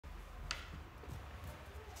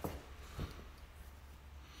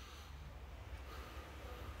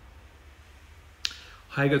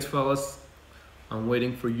Hi Goodfellas, I'm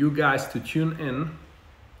waiting for you guys to tune in.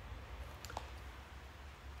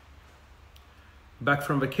 Back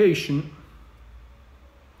from vacation.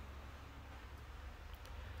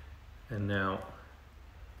 And now,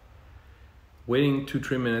 waiting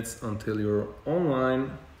 2-3 minutes until you're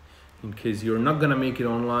online. In case you're not gonna make it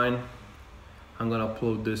online, I'm gonna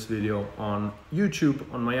upload this video on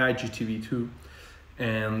YouTube, on my IGTV too.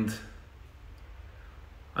 And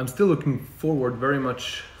I'm still looking forward, very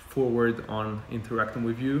much forward on interacting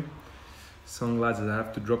with you. Sunglasses, I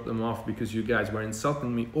have to drop them off because you guys were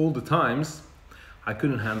insulting me all the times. I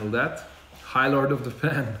couldn't handle that. Hi Lord of the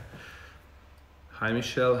Fan. Hi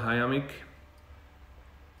Michelle, hi Amik.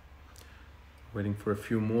 Waiting for a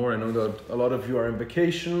few more. I know that a lot of you are on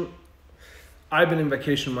vacation. I've been in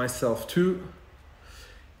vacation myself too.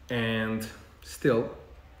 And still,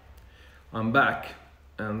 I'm back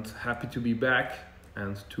and happy to be back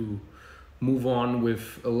and to move on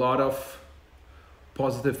with a lot of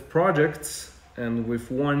positive projects and with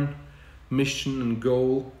one mission and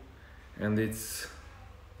goal, and it's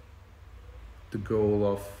the goal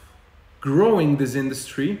of growing this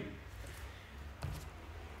industry.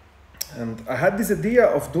 And I had this idea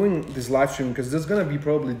of doing this live stream because there's gonna be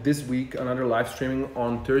probably this week another live streaming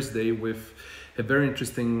on Thursday with a very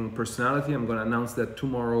interesting personality. I'm gonna announce that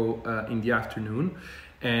tomorrow in the afternoon.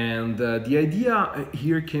 And the idea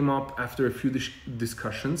here came up after a few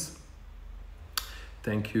discussions.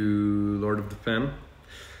 Thank you, Lord of the Fan.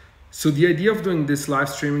 So the idea of doing this live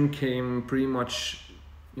streaming came pretty much,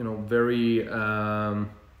 very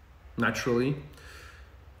naturally.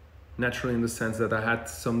 Naturally in the sense that I had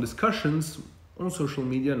some discussions on social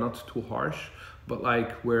media, not too harsh, but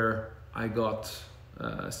like where I got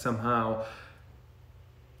somehow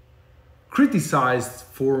criticized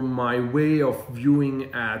for my way of viewing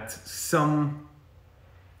at some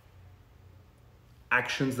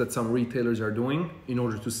actions that some retailers are doing in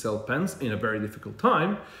order to sell pens in a very difficult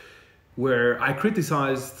time, where I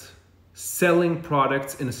criticized selling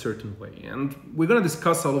products in a certain way. And we're gonna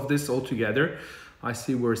discuss all of this all together. I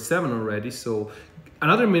see we're 7 already, so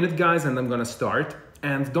another minute guys and I'm gonna start.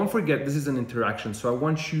 And don't forget, this is an interaction, so I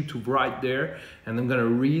want you to write there and I'm gonna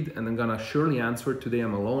read and I'm gonna surely answer. Today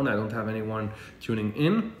I'm alone, I don't have anyone tuning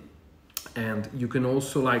in. And you can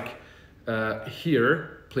also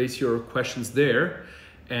here, place your questions there,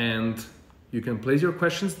 and you can place your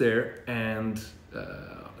questions there and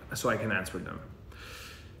so I can answer them.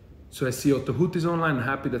 So I see Otto Hoot is online. I'm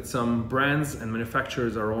happy that some brands and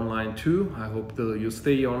manufacturers are online too. I hope that you'll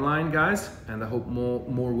stay online, guys, and I hope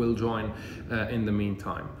more will join in the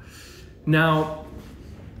meantime. Now,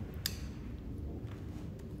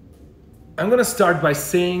 I'm gonna start by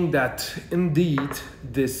saying that indeed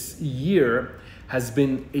this year has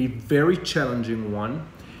been a very challenging one,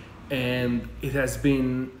 and it has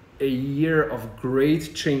been a year of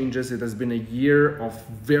great changes. It has been a year of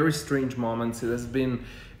very strange moments. It has been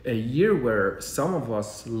a year where some of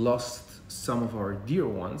us lost some of our dear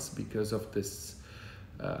ones because of this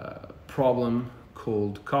problem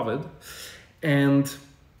called COVID. And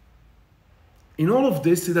in all of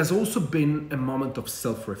this, it has also been a moment of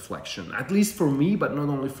self-reflection, at least for me, but not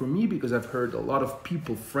only for me, because I've heard a lot of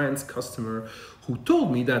people, friends, customers, who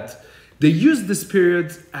told me that they used this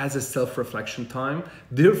period as a self-reflection time.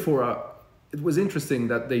 Therefore, it was interesting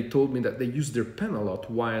that they told me that they use their pen a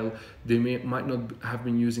lot while they might not have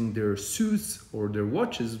been using their suits or their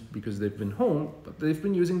watches because they've been home, but they've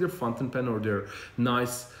been using their fountain pen or their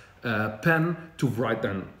nice pen to write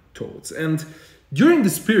down thoughts. And during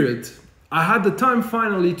this period, I had the time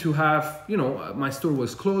finally to have, my store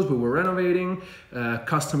was closed, we were renovating,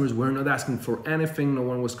 customers were not asking for anything, no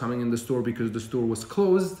one was coming in the store because the store was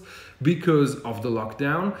closed because of the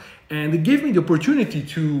lockdown. And it gave me the opportunity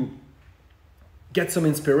to get some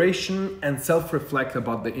inspiration and self-reflect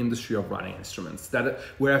about the industry of writing instruments,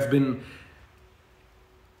 where I've been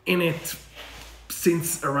in it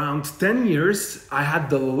since around 10 years. I had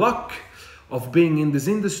the luck of being in this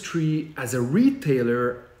industry as a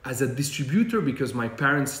retailer, as a distributor, because my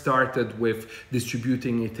parents started with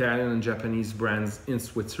distributing Italian and Japanese brands in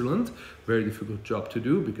Switzerland. Very difficult job to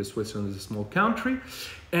do because Switzerland is a small country.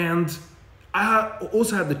 And I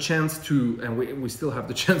also had the chance to, and we still have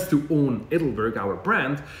the chance to own Edelberg, our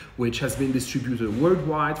brand, which has been distributed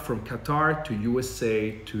worldwide from Qatar to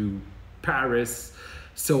USA to Paris.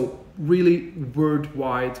 So really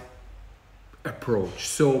worldwide approach.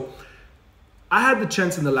 So I had the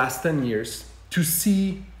chance in the last 10 years to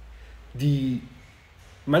see the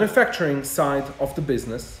manufacturing side of the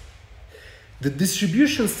business, The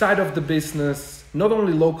distribution side of the business, not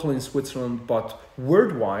only local in Switzerland, but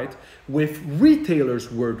worldwide, with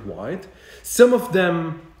retailers worldwide. Some of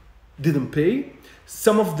them didn't pay,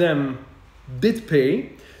 some of them did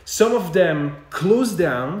pay, some of them closed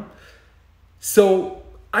down. So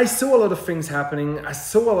I saw a lot of things happening. I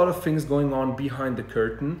saw a lot of things going on behind the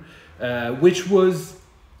curtain, which was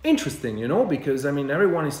interesting, you know, because I mean,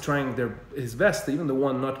 everyone is trying his best, even the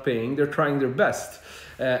one not paying, they're trying their best.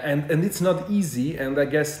 And it's not easy, and I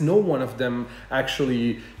guess no one of them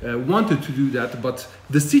actually wanted to do that, but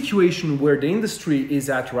the situation where the industry is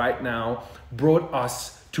at right now brought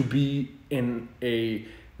us to be in a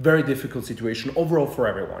very difficult situation overall for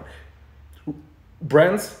everyone.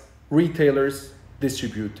 Brands, retailers,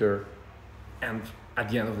 distributor, and at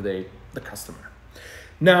the end of the day, the customer.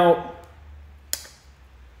 Now,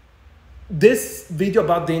 this video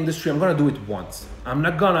about the industry, I'm gonna do it once.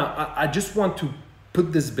 I just want to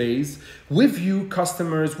put this base with you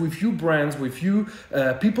customers, with you brands, with you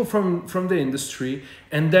people from the industry,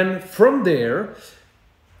 and then from there,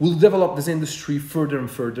 we'll develop this industry further and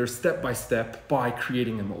further, step by step, by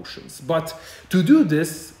creating emotions. But to do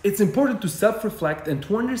this, it's important to self-reflect and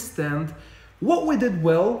to understand what we did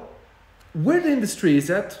well, where the industry is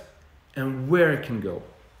at, and where it can go.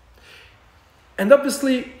 And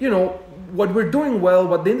obviously, you know, what we're doing well,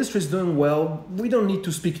 what the industry is doing well, we don't need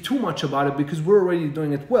to speak too much about it because we're already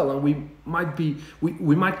doing it well, and we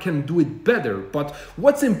might can do it better. But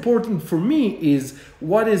what's important for me is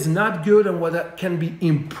what is not good and what can be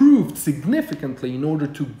improved significantly in order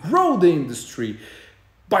to grow the industry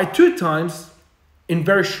by 2 times in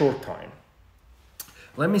very short time.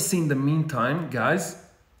 Let me see in the meantime, guys.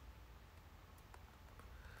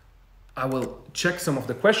 I will check some of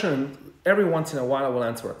the questions. Every once in a while, I will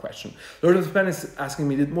answer a question. Lord of Japan is asking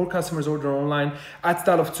me, did more customers order online at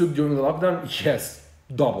Style of Zug during the lockdown? Yes,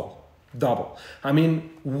 double. I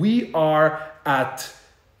mean, we are at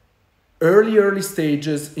early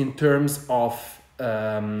stages in terms of,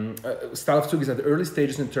 Style of Zug is at the early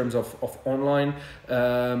stages in terms of online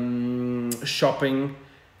shopping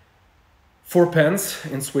for pens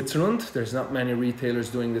in Switzerland. There's not many retailers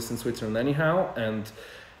doing this in Switzerland anyhow. And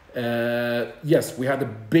yes, we had a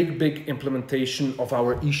big implementation of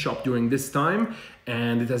our eShop during this time,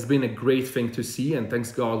 and it has been a great thing to see, and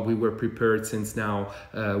thanks God we were prepared since now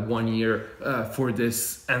 1 year for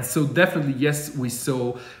this. And so definitely, yes, we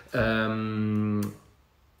saw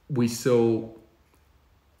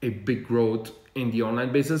a big growth in the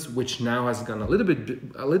online business, which now has gone a little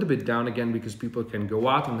bit down again because people can go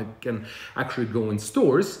out and they can actually go in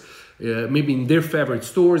stores, maybe in their favorite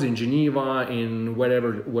stores in Geneva, in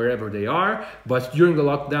wherever they are. But during the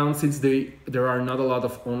lockdown, since there are not a lot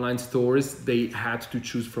of online stores, they had to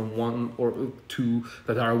choose from 1 or 2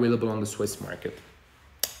 that are available on the Swiss market.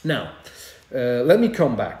 Now, let me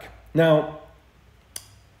come back. Now,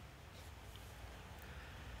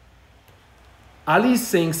 Ali is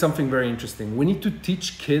saying something very interesting. We need to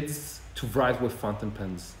teach kids to write with fountain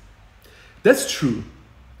pens. That's true.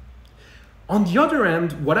 On the other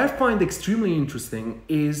end, what I find extremely interesting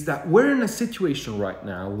is that we're in a situation right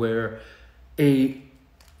now where a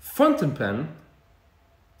fountain pen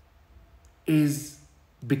is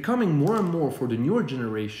becoming more and more, for the newer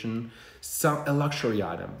generation, a luxury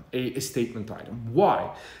item, a statement item.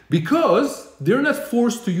 Why? Because they're not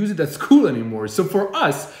forced to use it at school anymore. So for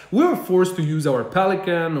us, we were forced to use our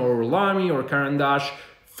Pelican or Lamy or Caran d'Ache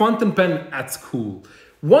fountain pen at school.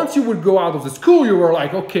 Once you would go out of the school, you were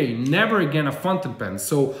like, okay, never again a fountain pen.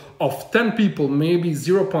 So of 10 people, maybe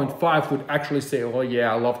 0.5 would actually say, oh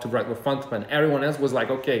yeah, I love to write with fountain pen. Everyone else was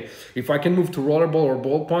like, okay, if I can move to rollerball or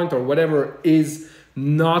ballpoint or whatever is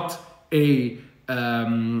not a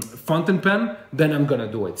fountain pen, then I'm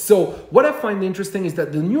gonna do it. So what I find interesting is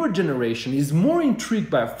that the newer generation is more intrigued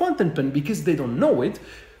by a fountain pen because they don't know it,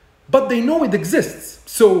 but they know it exists.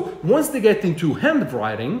 So once they get into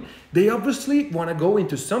handwriting, they obviously want to go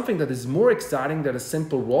into something that is more exciting than a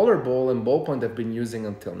simple rollerball and ballpoint they've been using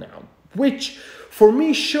until now, which for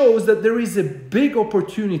me shows that there is a big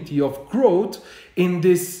opportunity of growth in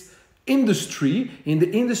this industry, in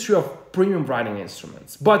the industry of premium writing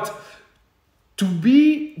instruments. But to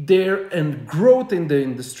be there and growth in the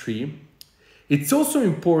industry, it's also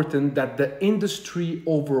important that the industry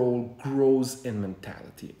overall grows in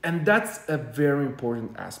mentality. And that's a very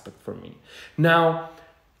important aspect for me. Now,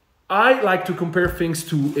 I like to compare things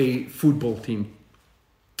to a football team.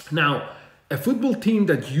 Now, a football team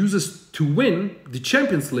that uses to win the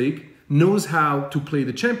Champions League knows how to play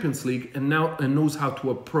the Champions League and knows how to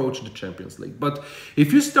approach the Champions League. But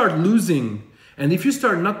if you start losing and if you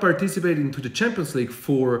start not participating to the Champions League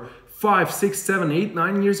for 5, 6, 7, 8,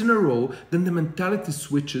 9 years in a row, then the mentality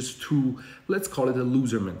switches to, let's call it a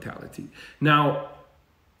loser mentality. Now,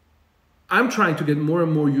 I'm trying to get more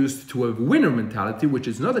and more used to a winner mentality, which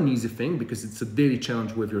is not an easy thing because it's a daily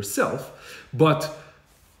challenge with yourself. But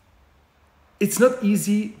it's not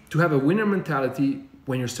easy to have a winner mentality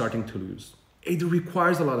when you're starting to lose. It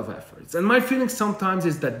requires a lot of efforts. And my feeling sometimes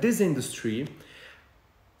is that this industry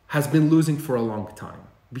has been losing for a long time,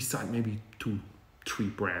 beside maybe 2, 3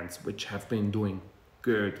 brands which have been doing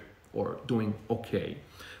good or doing okay.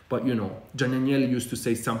 But you know, Gian Agnelli used to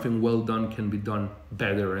say something well done can be done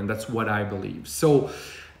better, and that's what I believe. So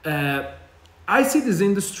I see this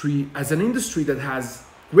industry as an industry that has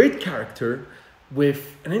great character,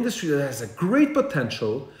 with an industry that has a great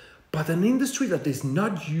potential, but an industry that is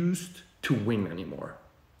not used to win anymore.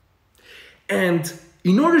 And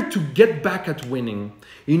in order to get back at winning,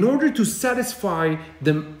 in order to satisfy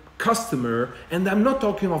the customer, and I'm not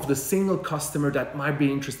talking of the single customer that might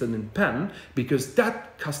be interested in pen, because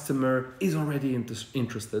that customer is already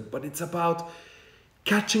interested, but it's about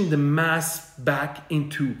catching the mass back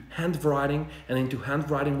into handwriting, and into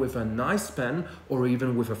handwriting with a nice pen or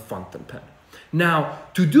even with a fountain pen. Now,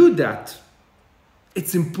 to do that,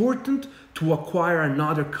 it's important to acquire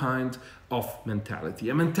another kind of mentality,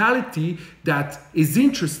 a mentality that is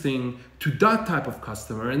interesting to that type of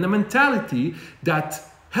customer, and a mentality that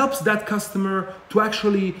helps that customer to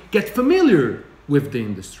actually get familiar with the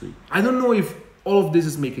industry. I don't know if all of this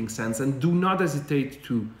is making sense, and do not hesitate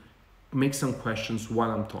to make some questions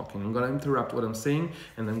while I'm talking. I'm gonna interrupt what I'm saying,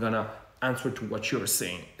 and I'm gonna answer to what you're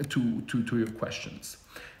saying, to your questions.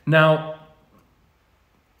 Now,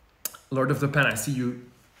 Lord of the Pen, I see you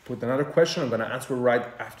put another question. I'm going to answer right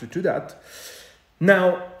after to that.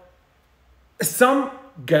 Now, some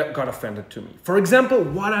got offended to me. For example,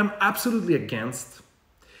 what I'm absolutely against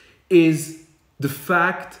is the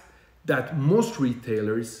fact that most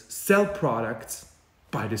retailers sell products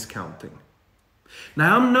by discounting.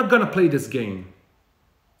 Now, I'm not going to play this game.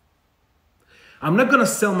 I'm not going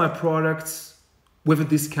to sell my products with a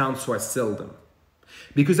discount so I sell them.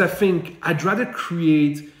 Because I think I'd rather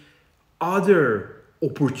create other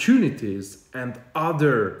opportunities and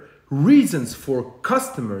other reasons for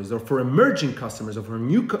customers, or for emerging customers, or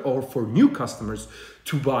for new customers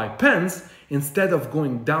to buy pens, instead of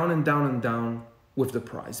going down and down and down with the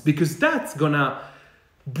price, because that's gonna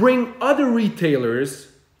bring other retailers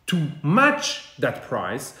to match that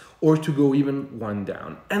price or to go even one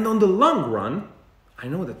down. And on the long run, I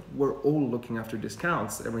know that we're all looking after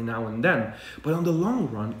discounts every now and then, but on the long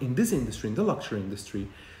run, in this industry, in the luxury industry,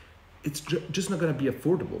 it's just not going to be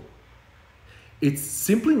affordable. It's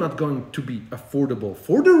simply not going to be affordable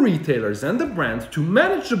for the retailers and the brands to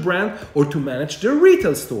manage the brand or to manage their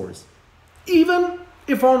retail stores, even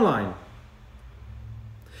if online.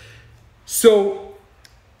 So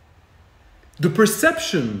the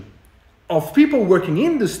perception of people working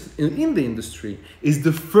in the industry is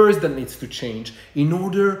the first that needs to change in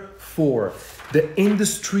order for the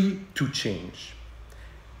industry to change.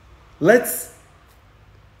 Let's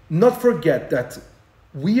not forget that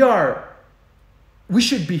we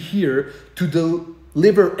should be here to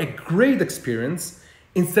deliver a great experience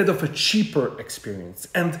instead of a cheaper experience.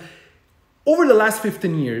 And over the last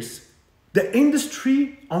 15 years, the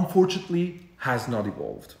industry, unfortunately, has not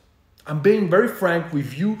evolved. I'm being very frank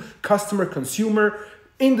with you, customer, consumer,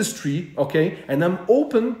 industry, okay? And I'm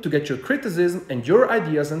open to get your criticism and your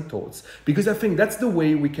ideas and thoughts, because I think that's the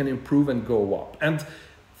way we can improve and go up. And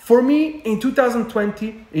for me, in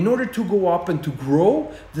 2020, in order to go up and to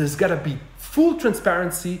grow, there's gotta be full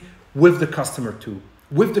transparency with the customer too,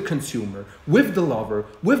 with the consumer, with the lover,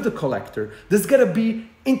 with the collector. There's gotta be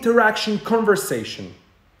interaction, conversation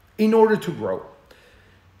in order to grow.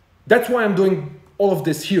 That's why I'm doing all of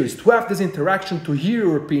this here, is to have this interaction, to hear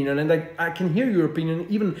your opinion, and I can hear your opinion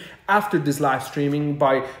even after this live streaming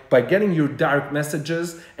by getting your direct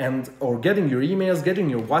messages or getting your emails, getting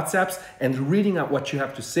your WhatsApps, and reading out what you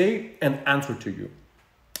have to say and answer to you.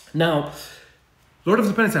 Now, Lord of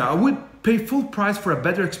the Pen said, I would pay full price for a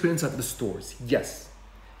better experience at the stores. Yes,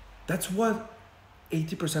 that's what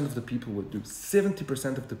 80% of the people would do,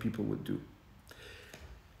 70% of the people would do.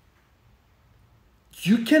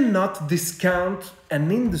 You cannot discount an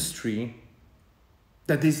industry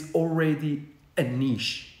that is already a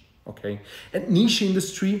niche, okay? A niche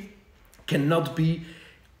industry cannot be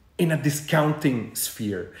in a discounting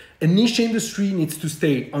sphere. A niche industry needs to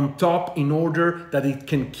stay on top in order that it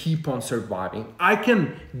can keep on surviving. I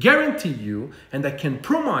can guarantee you, and I can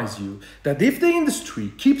promise you, that if the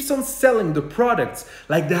industry keeps on selling the products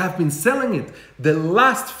like they have been selling it the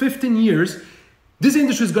last 15 years, this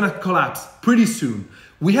industry is gonna collapse pretty soon.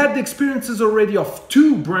 We had the experiences already of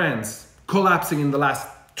two brands collapsing in the last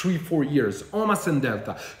 3-4 years, Omas and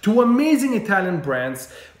Delta, two amazing Italian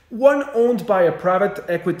brands, one owned by a private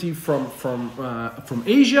equity from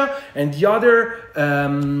Asia, and the other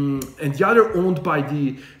owned by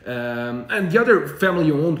and the other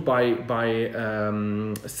family owned by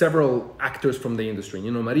several actors from the industry.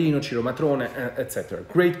 You know, Marino, Ciro Matrone, etc.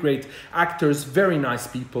 Great actors, very nice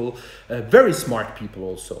people, very smart people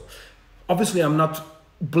also. Obviously, I'm not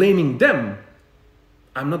blaming them.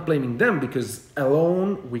 I'm not blaming them because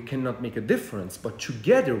alone we cannot make a difference, but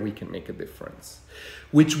together we can make a difference.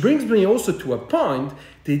 Which brings me also to a point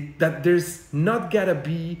that there's not gotta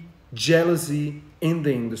be jealousy in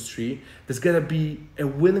the industry. There's gotta be a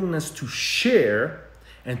willingness to share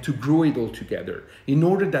and to grow it all together in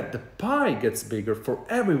order that the pie gets bigger for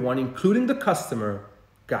everyone, including the customer.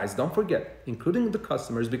 Guys, don't forget, including the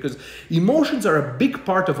customers, because emotions are a big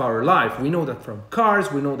part of our life. We know that from cars,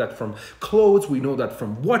 we know that from clothes, we know that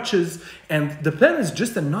from watches, and the pen is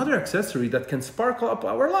just another accessory that can sparkle up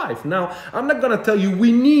our life. Now, I'm not gonna tell you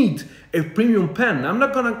we need a premium pen. I'm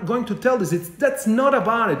not going to tell this. That's not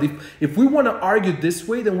about it. If we wanna argue this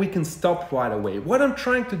way, then we can stop right away. What I'm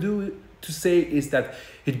trying to say is that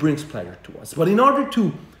it brings pleasure to us. But in order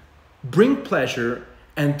to bring pleasure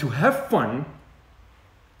and to have fun,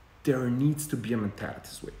 there needs to be a mentality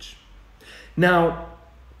switch. Now,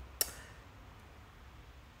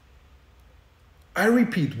 I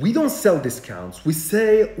repeat, we don't sell discounts. We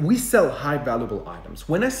sell high valuable items.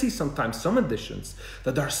 When I see sometimes some editions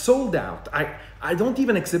that are sold out, I don't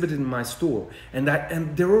even exhibit it in my store, and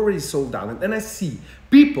they're already sold out. And then I see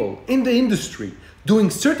people in the industry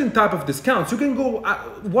doing certain type of discounts. You can go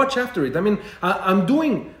watch after it. I mean, I'm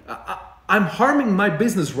harming my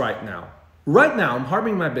business right now. Right now, I'm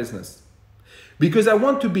harming my business because I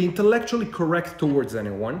want to be intellectually correct towards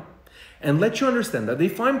anyone and let you understand that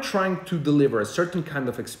if I'm trying to deliver a certain kind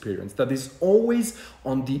of experience that is always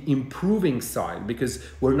on the improving side, because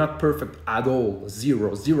we're not perfect at all,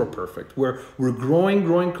 zero perfect. We're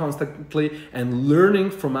growing constantly and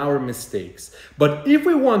learning from our mistakes. But if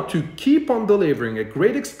we want to keep on delivering a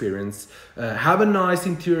great experience, have a nice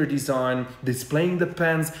interior design, displaying the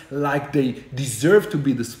pens like they deserve to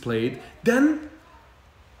be displayed, then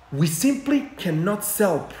we simply cannot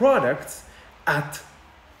sell products at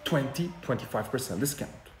 20-25%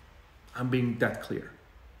 discount. I'm being that clear.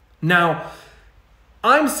 Now,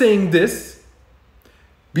 I'm saying this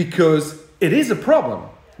because it is a problem.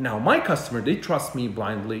 Now, my customer, they trust me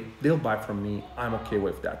blindly. They'll buy from me. I'm okay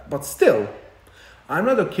with that. But still, I'm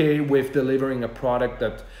not okay with delivering a product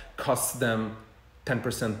that costs them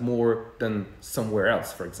 10% more than somewhere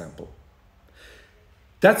else, for example.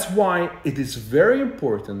 That's why it is very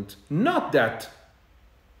important, not that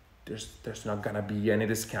there's not gonna be any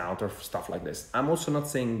discount or stuff like this. I'm also not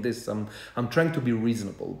saying this, I'm trying to be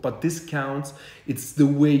reasonable, but discounts, it's the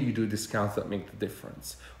way you do discounts that make the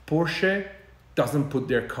difference. Porsche doesn't put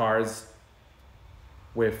their cars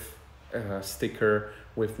with a sticker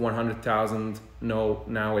with 100,000, no,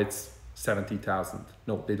 now it's 70,000.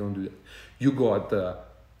 No, they don't do that. You go at the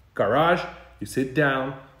garage, you sit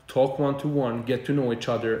down, talk one-to-one, get to know each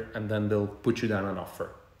other, and then they'll put you down an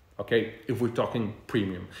offer. Okay, if we're talking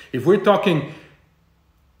premium. If we're talking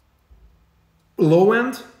low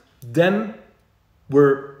end, then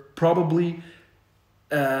we're probably,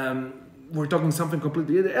 we're talking something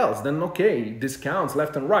completely else. Then okay, discounts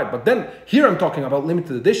left and right. But then here I'm talking about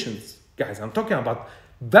limited editions. Guys, I'm talking about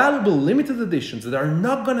valuable limited editions that are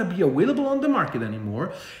not going to be available on the market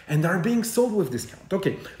anymore and are being sold with discount.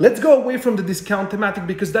 Okay, let's go away from the discount thematic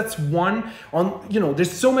because that's one on, you know,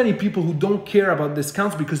 there's so many people who don't care about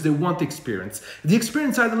discounts because they want experience. The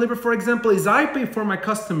experience I deliver, for example, is I pay for my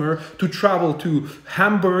customer to travel to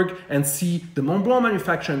Hamburg and see the Mont Blanc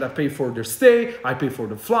manufacturer, and I pay for their stay, I pay for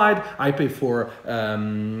the flight, I pay for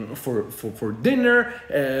dinner,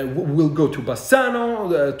 we'll go to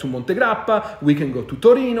Bassano, to Montegrappa, we can go to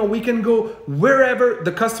Torino, we can go wherever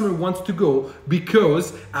the customer wants to go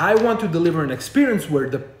because I want to deliver an experience where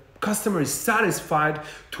the customer is satisfied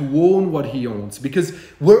to own what he owns, because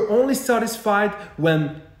we're only satisfied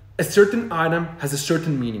when a certain item has a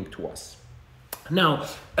certain meaning to us. Now,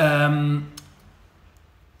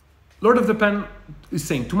 Lord of the Pen is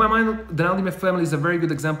saying, to my mind, the Naldi family is a very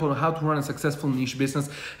good example of how to run a successful niche business,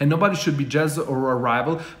 and nobody should be jealous or a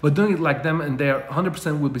rival, but doing it like them and they are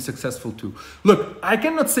 100% will be successful too. Look, I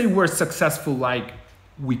cannot say we're successful like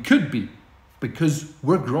we could be, because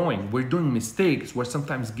we're growing, we're doing mistakes, we're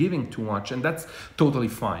sometimes giving too much, and that's totally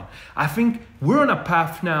fine. I think we're on a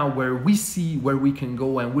path now where we see where we can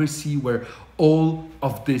go and we see where all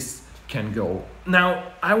of this can go.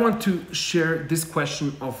 Now, I want to share this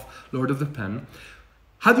question of Lord of the Pen.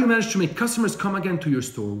 How do you manage to make customers come again to your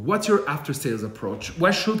store? What's your after-sales approach?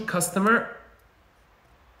 Why should customer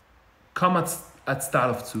come at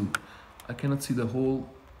start of two? I cannot see the whole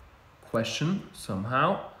question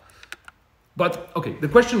somehow. But okay, the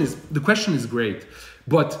question is great.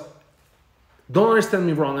 But don't understand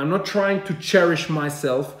me wrong. I'm not trying to cherish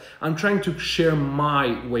myself. I'm trying to share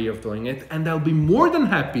my way of doing it. And I'll be more than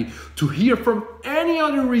happy to hear from any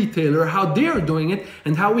other retailer how they're doing it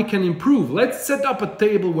and how we can improve. Let's set up a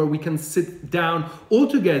table where we can sit down all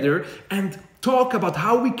together and talk about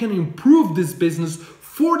how we can improve this business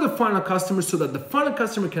for the final customer so that the final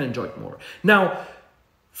customer can enjoy it more. Now,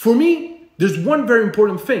 for me, there's one very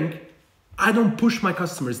important thing. I don't push my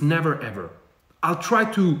customers, never ever. I'll try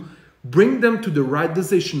to bring them to the right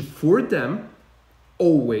decision for them,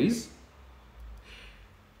 always.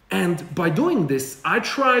 And by doing this, I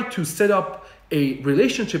try to set up a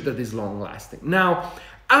relationship that is long lasting. Now,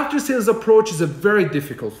 after sales approach is a very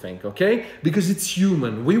difficult thing, okay? Because it's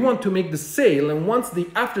human. We want to make the sale, and once the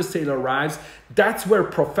after sale arrives, that's where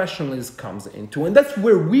professionalism comes into. And that's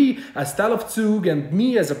where we, as Style and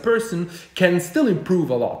me as a person, can still improve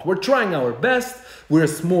a lot. We're trying our best. We're a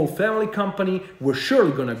small family company. We're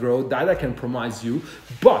surely gonna grow, that I can promise you.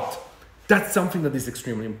 But that's something that is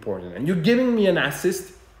extremely important. And you're giving me an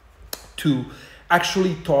assist to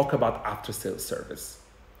actually talk about after sales service.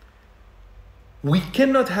 We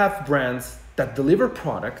cannot have brands that deliver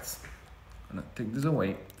products. I'm gonna take this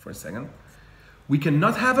away for a second. We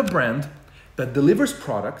cannot have a brand that delivers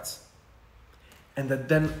products and that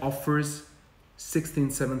then offers 16,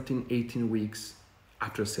 17, 18 weeks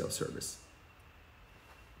after sales service.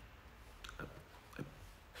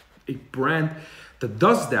 A brand that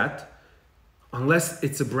does that, unless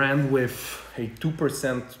it's a brand with a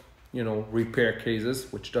 2%, repair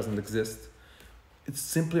cases, which doesn't exist, it's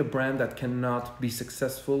simply a brand that cannot be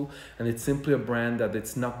successful, and it's simply a brand that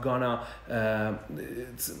it's not gonna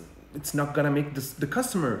make the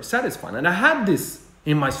customer satisfied. And I had this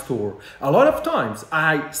in my store a lot of times.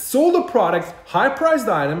 I sold a product, high-priced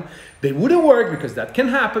item, they wouldn't work, because that can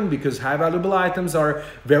happen, because high valuable items are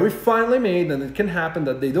very finely made, and it can happen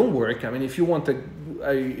that they don't work. I mean, if you want a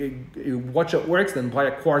watch that works, then buy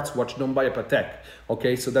a quartz watch, don't buy a Patek.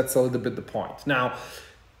 Okay, so that's a little bit the point. Now,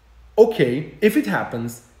 okay, if it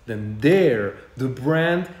happens, then the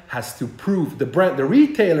brand has to prove, the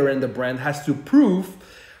retailer and the brand has to prove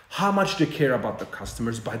how much they care about the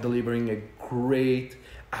customers by delivering a great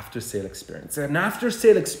after-sale experience. An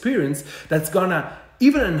after-sale experience that's gonna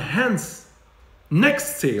even enhance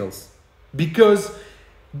next sales, because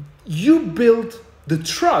you build the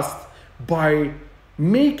trust by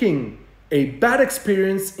making a bad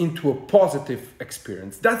experience into a positive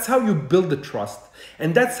experience. That's how you build the trust.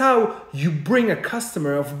 And that's how you bring a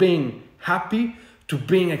customer of being happy to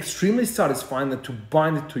being extremely satisfied and to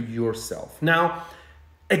bind it to yourself. Now,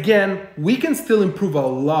 again, we can still improve a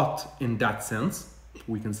lot in that sense.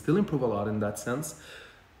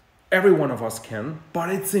 Every one of us can, but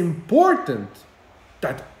it's important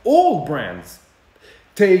that all brands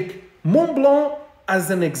take Montblanc as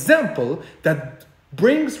an example that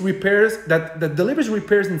brings repairs, that delivers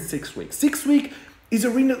repairs in 6 weeks. 6 weeks is a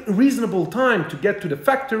reasonable time to get to the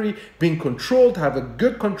factory, being controlled, have a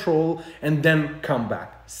good control, and then come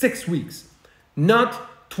back. 6 weeks, not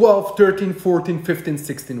 12, 13, 14, 15,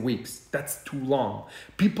 16 weeks. That's too long.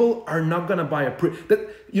 People are not gonna buy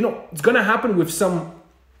it's gonna happen with some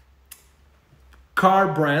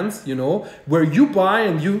car brands, where you buy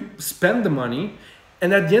and you spend the money,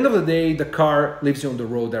 and at the end of the day, the car leaves you on the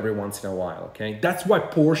road every once in a while, okay? That's why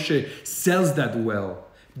Porsche sells that well,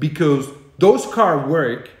 because those cars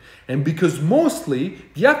work, and because mostly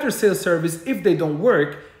the after-sales service, if they don't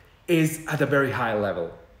work, is at a very high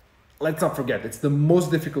level. Let's not forget, it's the most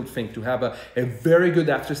difficult thing to have a very good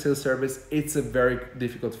after-sales service. It's a very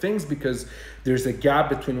difficult thing because there's a gap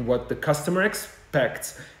between what the customer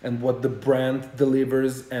expects and what the brand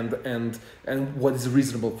delivers and what is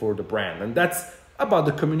reasonable for the brand. And that's about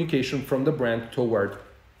the communication from the brand toward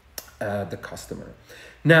the customer.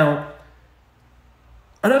 Now,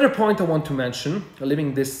 another point I want to mention,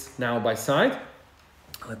 leaving this now by side.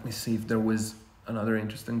 Let me see if there was another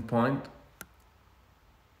interesting point.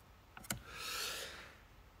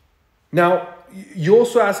 Now, you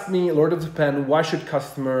also asked me, Lord of the Pen, why should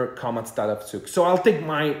customer come at Style of Zug? So I'll take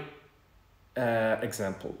my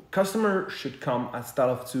example. Customer should come at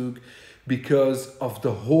Style of Zug because of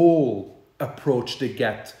the whole approach they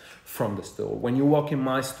get from the store. When you walk in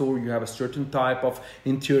my store, you have a certain type of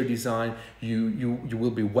interior design. You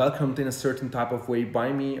will be welcomed in a certain type of way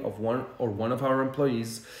by me, of one of our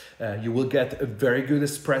employees. You will get a very good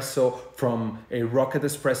espresso from a rocket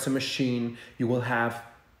espresso machine. You will have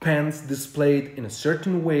pens displayed in a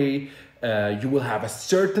certain way. You will have a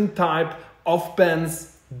certain type of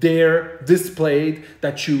pens there displayed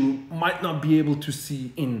that you might not be able to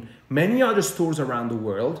see in many other stores around the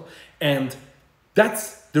world. And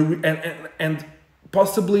that's and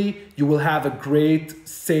possibly you will have a great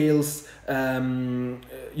sales, we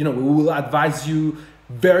will advise you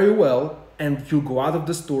very well, and you'll go out of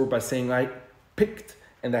the store by saying, I picked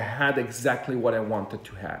and I had exactly what I wanted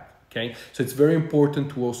to have. Okay, so it's very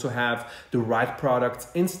important to also have the right products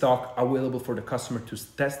in stock available for the customer to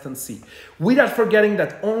test and see. Without forgetting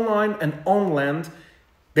that online and on land,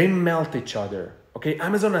 they melt each other. Okay,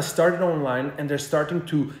 Amazon has started online and they're starting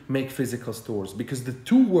to make physical stores because the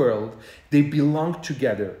two worlds, they belong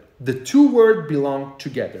together. The two worlds belong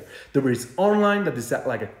together. There is online, that is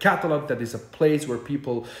like a catalog, that is a place where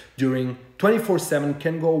people during 24/7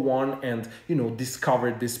 can go on and,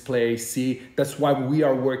 discover, display, see. That's why we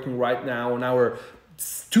are working right now on our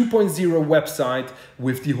 2.0 website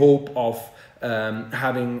with the hope of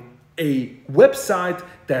having a website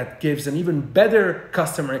that gives an even better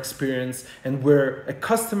customer experience and where a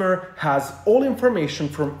customer has all information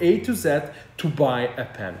from A to Z to buy a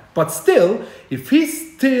pen. But still, if he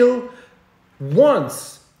still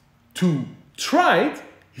wants to try it,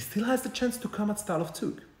 he still has the chance to come at Style of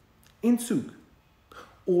Zug, in Zug.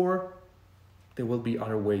 Or there will be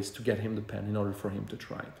other ways to get him the pen in order for him to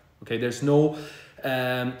try it. Okay, there's no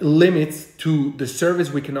limits to the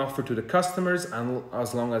service we can offer to the customers, and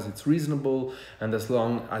as long as it's reasonable and as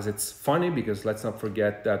long as it's funny, because let's not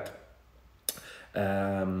forget that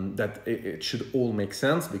it should all make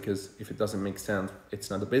sense, because if it doesn't make sense,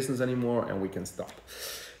 it's not a business anymore and we can stop.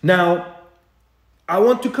 Now, I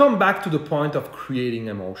want to come back to the point of creating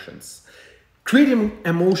emotions. Creating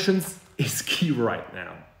emotions is key right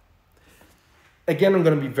now. Again, I'm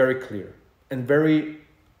going to be very clear and very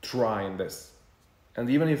dry in this. And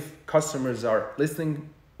even if customers are listening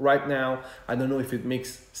right now, I don't know if it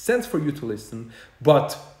makes sense for you to listen,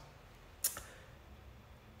 but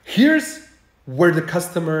here's where the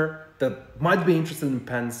customer that might be interested in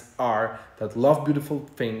pens are, that love beautiful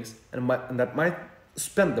things and that might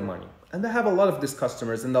spend the money. And I have a lot of these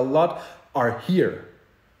customers, and a lot are here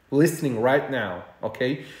listening right now,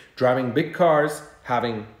 okay? Driving big cars,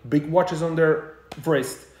 having big watches on their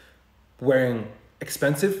wrist, wearing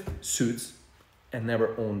expensive suits, and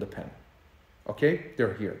never own the pen. Okay,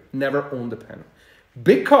 they're here, never own the pen.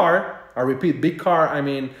 Big car, I repeat, big car, I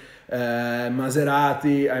mean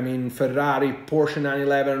Maserati, I mean Ferrari, Porsche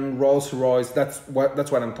 911, Rolls Royce, that's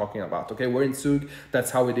what I'm talking about. Okay, we're in Zug,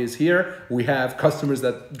 that's how it is here. We have customers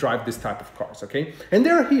that drive this type of cars, okay? And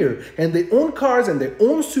they're here, and they own cars, and they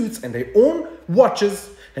own suits, and they own watches,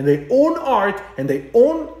 and they own art, and they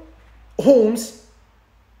own homes,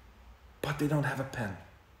 but they don't have a pen.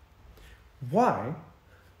 Why?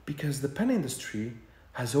 Because the pen industry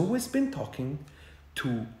has always been talking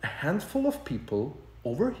to a handful of people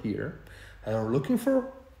over here that are looking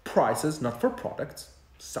for prices, not for products.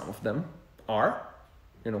 Some of them are,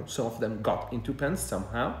 some of them got into pens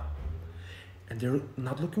somehow, and they're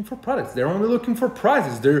not looking for products. They're only looking for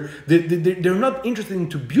prices. They're not interested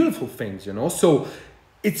into beautiful things, So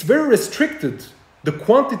it's very restricted, the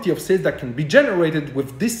quantity of sales that can be generated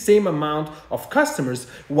with this same amount of customers,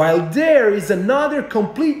 while there is another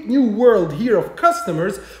complete new world here of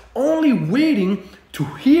customers only waiting to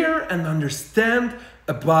hear and understand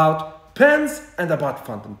about pens and about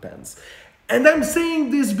fountain pens. And I'm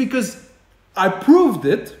saying this because I proved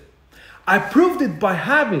it. I proved it by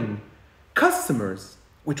having customers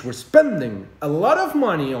which were spending a lot of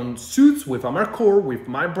money on suits with Amarcord, with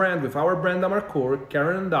my brand, with our brand Amarcord,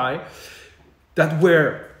 Karen and I, that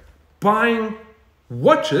were buying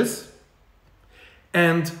watches,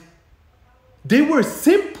 and they were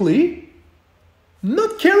simply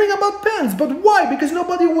not caring about pens. But why? Because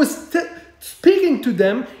nobody was speaking to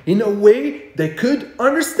them in a way they could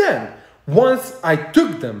understand. Once I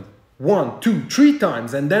took them 1, 2, 3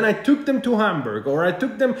 times, and then I took them to Hamburg, or I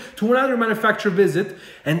took them to another manufacturer visit,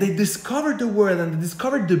 and they discovered the world and they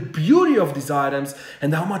discovered the beauty of these items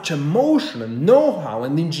and how much emotion and know-how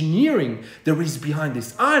and engineering there is behind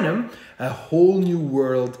this item, a whole new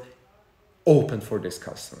world opened for these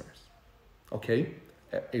customers. Okay?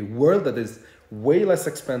 A world that is way less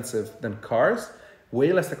expensive than cars,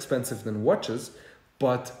 way less expensive than watches,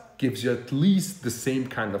 but gives you at least the same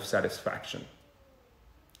kind of satisfaction.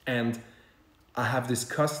 And I have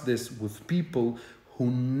discussed this with people who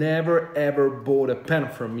never ever bought a pen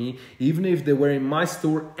from me, even if they were in my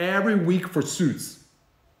store every week for suits.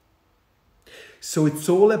 So it's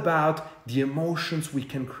all about the emotions we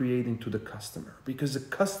can create into the customer, because the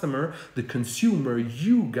customer, the consumer,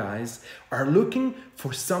 you guys are looking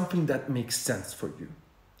for something that makes sense for you.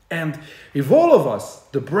 And if all of us,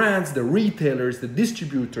 the brands, the retailers, the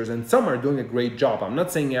distributors, and some are doing a great job, I'm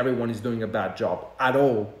not saying everyone is doing a bad job at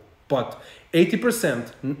all, but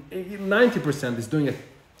 80%, 90% is doing a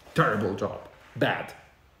terrible job, bad.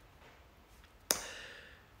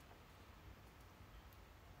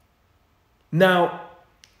 Now,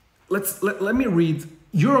 let me read.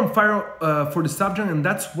 You're on fire for the subject, and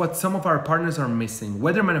that's what some of our partners are missing,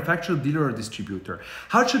 whether manufacturer, dealer, or distributor.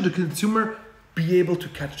 How should the consumer be able to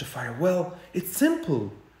catch the fire? Well, it's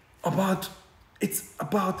simple. It's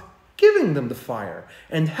about giving them the fire.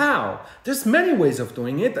 And how? There's many ways of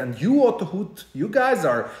doing it, and you, Autohoot, you guys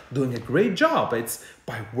are doing a great job. It's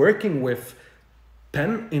by working with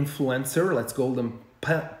pen influencer, let's call them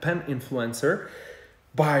pen influencer,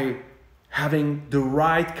 by having the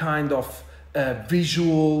right kind of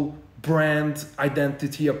visual brand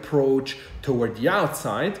identity approach toward the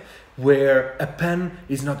outside, where a pen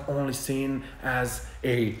is not only seen as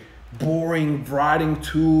a boring writing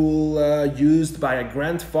tool used by a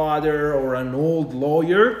grandfather or an old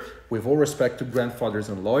lawyer, with all respect to grandfathers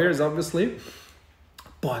and lawyers, obviously,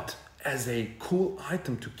 but as a cool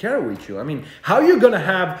item to carry with you. I mean, how are you gonna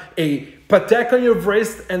have a Patek on your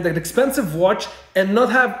wrist and an expensive watch and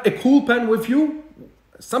not have a cool pen with you?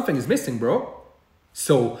 Something is missing, bro.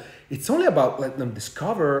 So it's only about let them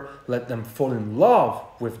discover, let them fall in love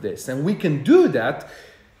with this. And we can do that.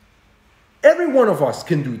 Every one of us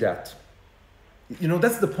can do that. You know,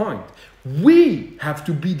 that's the point. We have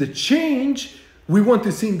to be the change we want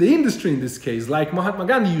to see in the industry in this case. Like Mahatma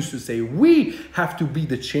Gandhi used to say, we have to be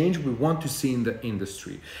the change we want to see in the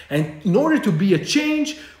industry. And in order to be a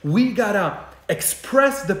change, we gotta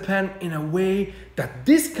express the pen in a way that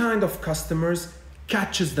this kind of customers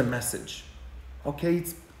catches the message. Okay,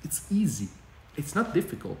 it's easy. It's not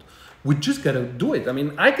difficult. We just gotta do it. I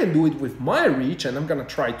mean, I can do it with my reach, and I'm gonna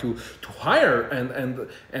try to hire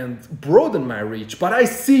and broaden my reach. But I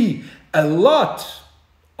see a lot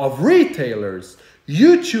of retailers,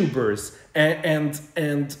 YouTubers,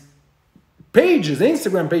 and pages,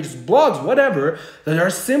 Instagram pages, blogs, whatever, that are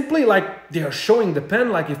simply like, they are showing the pen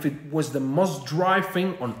like if it was the most dry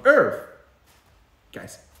thing on earth.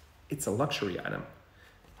 Guys, it's a luxury item.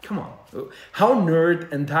 Come on. How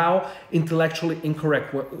nerd and how intellectually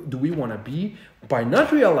incorrect do we want to be by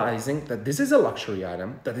not realizing that this is a luxury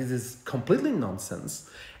item, that it is completely nonsense,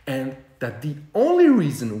 and that the only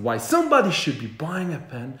reason why somebody should be buying a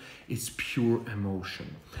pen is pure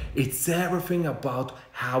emotion. It's everything about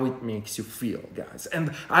how it makes you feel, guys.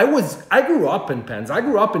 And I grew up in pens. I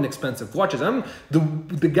grew up in expensive watches. I'm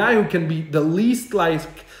the guy who can be the least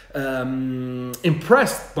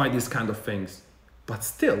impressed by these kind of things. But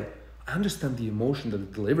still, I understand the emotion that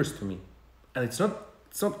it delivers to me. And it's not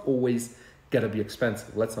always gotta be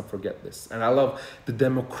expensive. Let's not forget this. And I love the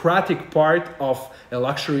democratic part of a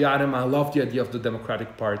luxury item. I love the idea of the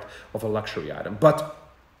democratic part of a luxury item. But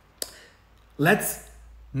let's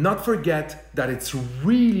not forget that it's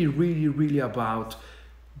really, really, really about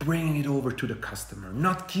bringing it over to the customer,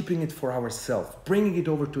 not keeping it for ourselves, bringing it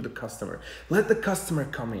over to the customer. Let the customer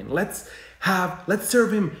come in. Let's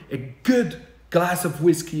serve him a good glass of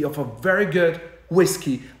whiskey, of a very good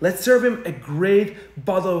whiskey. Let's serve him a great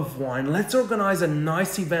bottle of wine. Let's organize a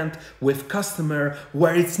nice event with customer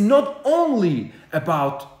where it's not only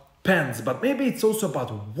about pens, but maybe it's also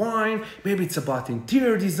about wine, maybe it's about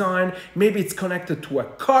interior design, maybe it's connected to a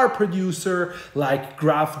car producer like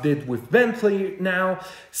Graf did with Bentley now.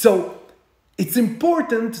 So it's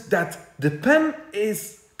important that the pen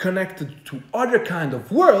is connected to other kind of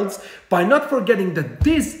worlds by not forgetting that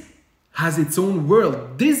this has its own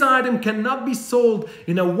world. This item cannot be sold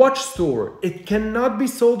in a watch store. It cannot be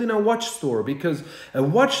sold in a watch store because a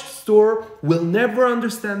watch store will never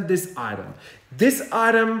understand this item. This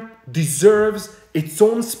item deserves its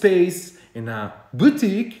own space in a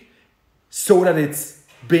boutique so that it's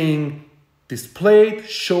being displayed,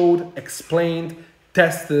 showed, explained,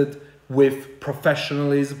 tested with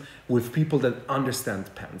professionalism, with people that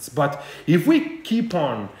understand pens. But if we keep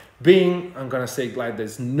on being, I'm gonna say it like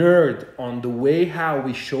this, nerd on the way how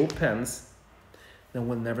we show pens, then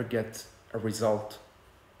we'll never get a result.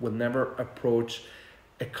 We'll never approach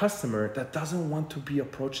a customer that doesn't want to be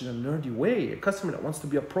approached in a nerdy way, a customer that wants to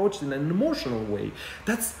be approached in an emotional way.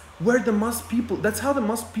 That's where that's how the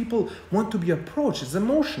most people want to be approached, is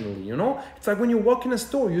emotionally, you know? It's like when you walk in a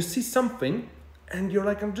store, you see something and you're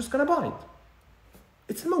like, I'm just gonna buy it.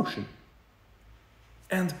 It's emotion.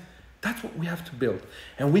 And that's what we have to build.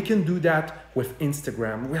 And we can do that with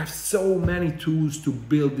Instagram. We have so many tools to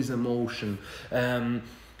build this emotion.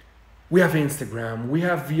 We have Instagram, we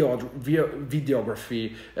have videography,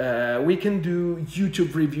 we can do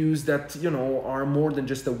YouTube reviews that, you know, are more than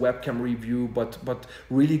just a webcam review, but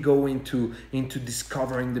really go into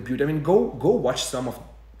discovering the beauty. I mean, go watch some of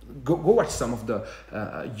the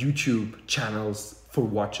YouTube channels for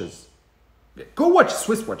watches. Go watch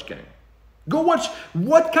Swiss Watch Gang. Go watch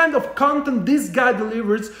what kind of content this guy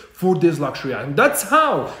delivers for this luxury item. That's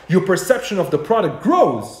how your perception of the product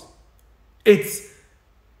grows. It's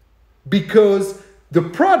because the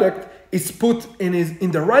product is put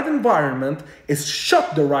in the right environment, is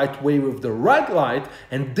shot the right way with the right light,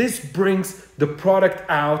 and this brings the product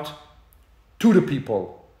out to the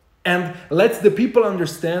people and lets the people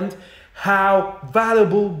understand how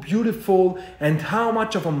valuable, beautiful, and how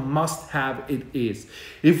much of a must-have it is.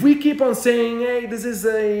 If we keep on saying, hey, this is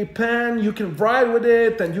a pen, you can write with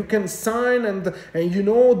it, and you can sign, and you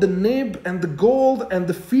know, the nib, and the gold, and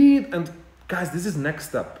the feed, and guys, this is next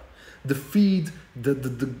step. The feed,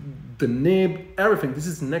 the nib, everything, this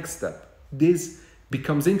is next step. This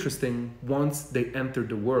becomes interesting once they enter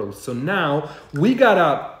the world. So now, we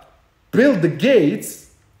gotta build the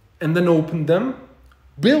gates, and then open them.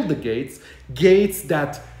 Build the gates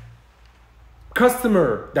that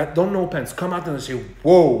customer that don't know pens come out and say,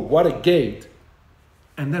 whoa, what a gate.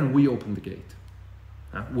 And then we open the gate.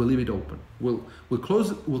 We'll leave it open. We'll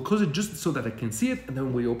close it just so that I can see it, and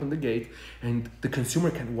then we open the gate and the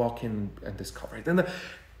consumer can walk in and discover it. And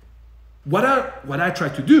what I try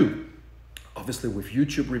to do, obviously with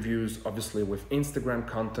YouTube reviews, obviously with Instagram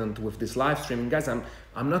content, with this live streaming, guys,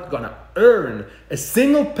 I'm not gonna earn a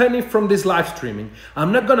single penny from this live streaming.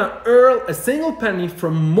 I'm not gonna earn a single penny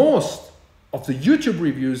from most of the YouTube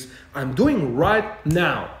reviews I'm doing right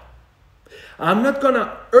now. I'm not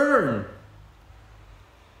gonna earn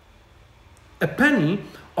a penny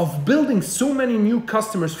of building so many new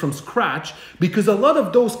customers from scratch, because a lot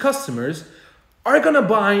of those customers are gonna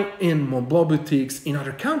buy in Montblanc boutiques in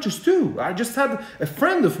other countries too. I just had a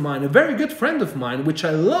friend of mine, a very good friend of mine, which I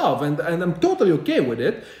love and I'm totally okay with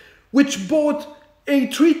it, which bought a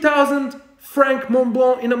 3,000 franc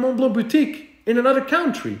Montblanc in a Montblanc boutique in another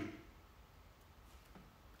country.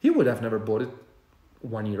 He would have never bought it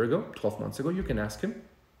 1 year ago, 12 months ago. You can ask him.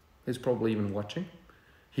 He's probably even watching.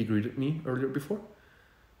 He greeted me earlier before.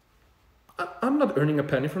 I'm not earning a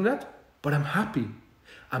penny from that, but I'm happy.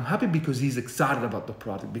 I'm happy because he's excited about the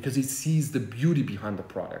product, because he sees the beauty behind the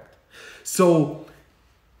product. So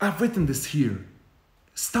I've written this here.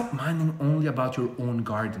 Stop minding only about your own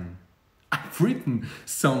garden. I've written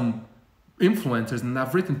some influencers and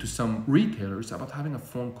I've written to some retailers about having a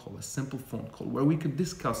phone call, a simple phone call, where we could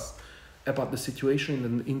discuss about the situation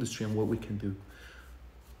in the industry and what we can do.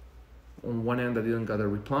 On one end, I didn't get a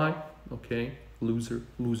reply. Okay,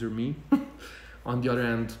 loser me. On the other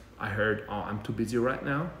end, I heard, oh, I'm too busy right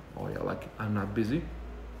now. Oh yeah, like I'm not busy.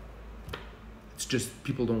 It's just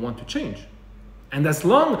people don't want to change. And as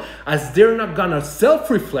long as they're not gonna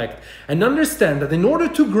self-reflect and understand that in order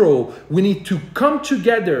to grow, we need to come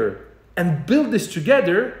together and build this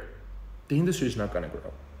together, the industry is not gonna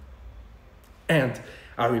grow. And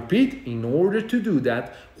I repeat, in order to do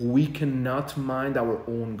that, we cannot mind our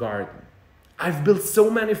own garden. I've built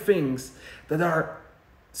so many things that are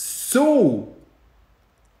so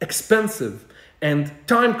expensive and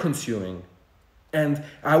time consuming. And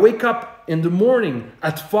I wake up in the morning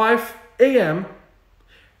at 5 a.m.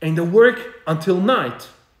 and I work until night.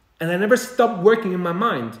 And I never stop working in my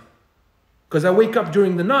mind, because I wake up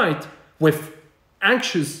during the night with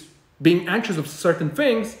being anxious of certain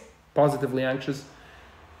things, positively anxious,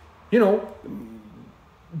 you know,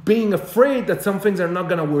 being afraid that some things are not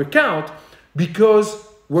gonna work out, because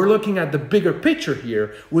we're looking at the bigger picture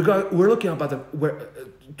here. We're looking about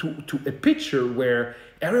to a picture where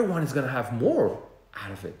everyone is gonna have more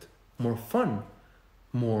out of it, more fun,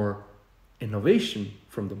 more innovation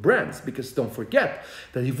from the brands. Because don't forget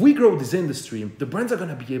that if we grow this industry, the brands are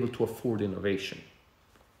gonna be able to afford innovation.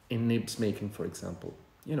 In nibs making, for example,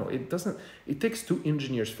 you know, it takes 2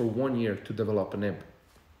 engineers for 1 year to develop a nib.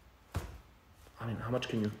 I mean, how much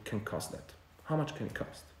can cost that? How much can it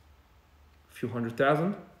cost? A few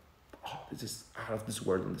 $100,000? Oh, this is out of this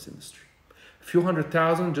world in this industry. A few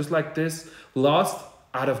 $100,000 just like this, lost,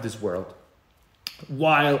 out of this world.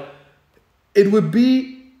 While it would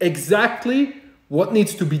be exactly what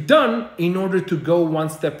needs to be done in order to go one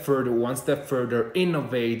step further,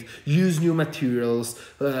 innovate, use new materials,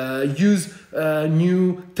 use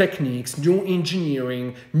new techniques, new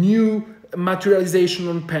engineering, new materialization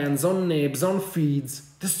on pens, on nibs, on feeds.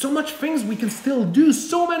 There's so much things we can still do,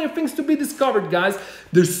 so many things to be discovered, guys.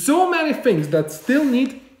 There's so many things that still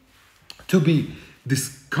need to be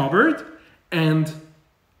discovered, and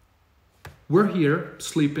we're here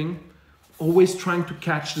sleeping, always trying to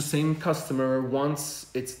catch the same customer. Once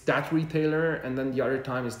it's that retailer, and then the other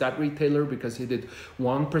time it's that retailer because he did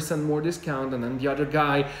 1% more discount, and then the other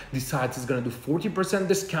guy decides he's gonna do 40%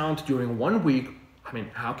 discount during 1 week. I mean,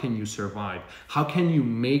 how can you survive? How can you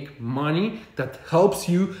make money that helps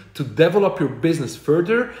you to develop your business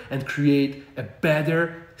further and create a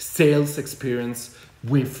better sales experience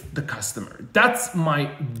with the customer? That's my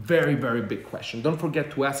very, very big question. Don't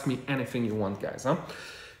forget to ask me anything you want, guys.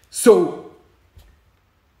 So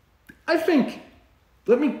I think,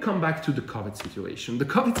 let me come back to the COVID situation. The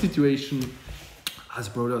COVID situation has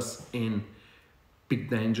brought us in big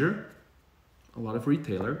danger, a lot of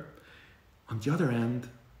retailer. On the other end,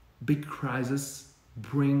 big crises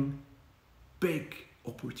bring big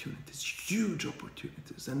opportunities, huge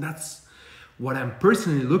opportunities. And that's what I'm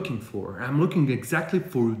personally looking for. I'm looking exactly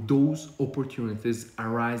for those opportunities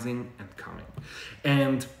arising and coming.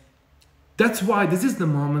 And that's why this is the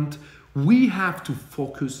moment we have to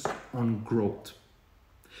focus on growth,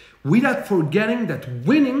 without forgetting that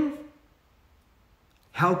winning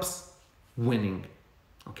helps winning,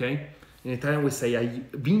 okay? In Italian we say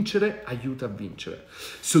vincere aiuta a vincere.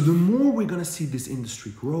 So the more we're gonna see this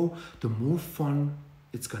industry grow, the more fun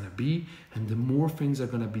it's gonna be, and the more things are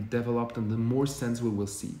gonna be developed, and the more sense we will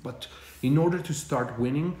see. But in order to start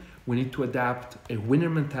winning, we need to adapt a winner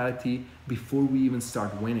mentality before we even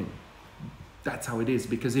start winning. That's how it is,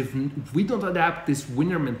 because if we don't adapt this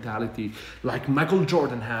winner mentality like Michael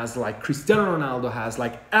Jordan has, like Cristiano Ronaldo has,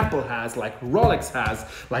 like Apple has, like Rolex has,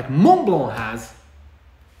 like Montblanc has,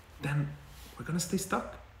 then we're gonna stay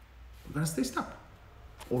stuck. We're gonna stay stuck.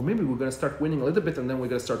 Or maybe we're gonna start winning a little bit and then we're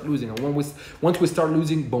gonna start losing. And once we start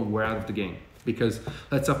losing, boom, we're out of the game. Because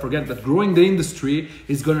let's not forget that growing the industry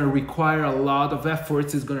is gonna require a lot of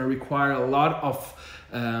efforts. It's gonna require a lot of,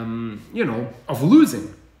 of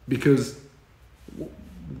losing. Because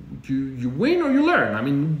you win or you learn. I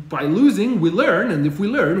mean, by losing, we learn. And if we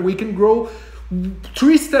learn, we can grow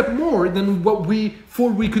 3 steps more than what we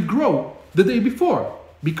thought we could grow the day before.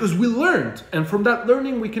 Because we learned, and from that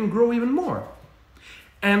learning we can grow even more.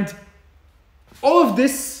 And all of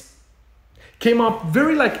this came up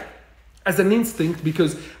very as an instinct,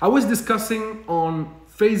 because I was discussing on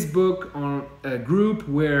Facebook on a group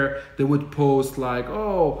where they would post like,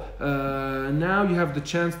 oh, now you have the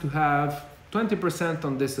chance to have 20%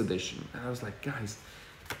 on this edition. And I was like, guys,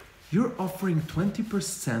 you're offering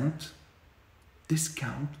 20%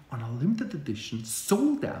 discount on a limited edition,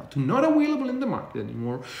 sold out, not available in the market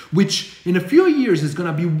anymore, which in a few years is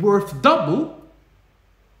gonna be worth double,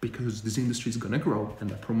 because this industry is gonna grow,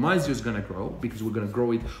 and I promise you it's gonna grow, because we're gonna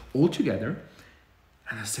grow it all together.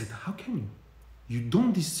 And I said, how can you? You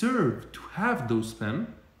don't deserve to have those pens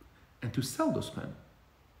and to sell those pens,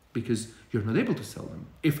 because you're not able to sell them.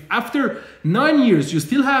 If after 9 years you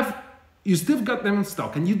still got them in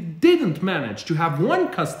stock, and you didn't manage to have one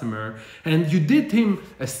customer, and you did him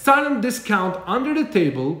a silent discount under the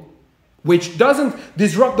table, which doesn't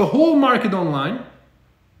disrupt the whole market online,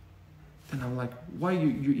 then I'm like, why are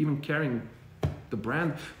you even carrying the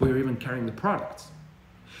brand, or you're even carrying the products?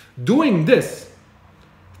 Doing this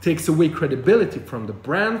takes away credibility from the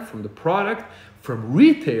brand, from the product, from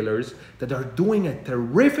retailers that are doing a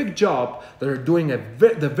terrific job, that are doing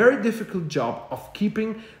the very difficult job of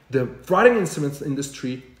keeping the writing instruments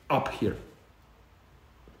industry up here.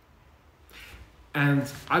 And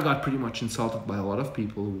I got pretty much insulted by a lot of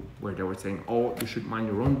people where they were saying, oh, you should mind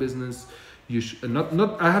your own business. You should not.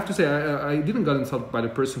 I have to say, I didn't get insulted by the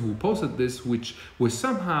person who posted this, which was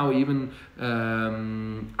somehow even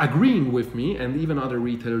agreeing with me, and even other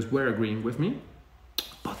retailers were agreeing with me.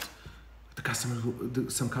 But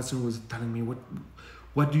some customer was telling me,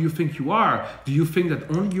 what do you think you are? Do you think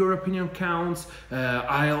that only your opinion counts?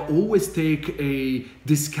 I'll always take a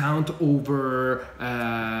discount over,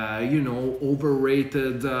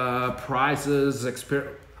 overrated prices.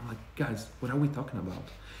 I'm like, guys, what are we talking about?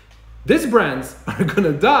 These brands are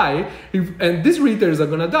gonna die, and these retailers are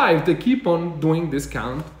gonna die if they keep on doing this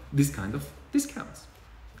kind of discounts.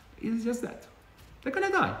 It's just that. They're gonna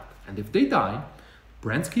die. And if they die,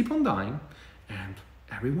 brands keep on dying, and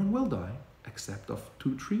everyone will die, except of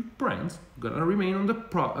 2-3 brands gonna remain on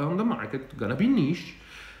the market, gonna be niche.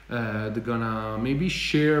 They're gonna maybe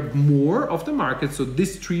share more of the market. So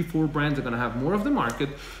these 3-4 brands are gonna have more of the market.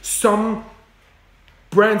 Some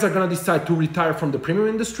brands are gonna decide to retire from the premium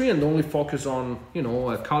industry and only focus on, you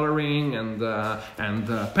know, coloring and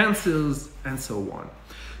pencils and so on.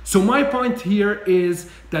 So my point here is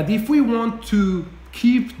that if we want to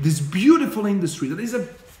keep this beautiful industry, that is an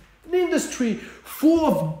industry full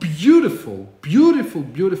of beautiful, beautiful,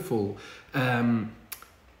 beautiful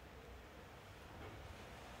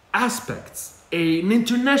aspects, an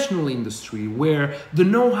international industry where the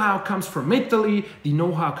know-how comes from Italy, the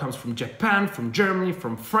know-how comes from Japan, from Germany,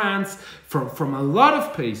 from France, from a lot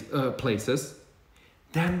of places,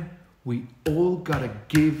 then we all gotta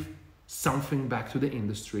give something back to the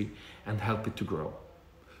industry and help it to grow.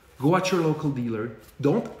 Go at your local dealer,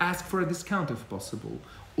 don't ask for a discount if possible,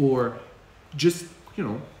 or just, you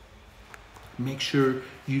know, make sure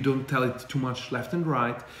you don't tell it too much left and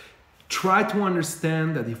right. Try to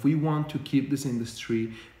understand that if we want to keep this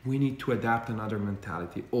industry, we need to adapt another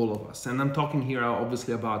mentality, all of us. And I'm talking here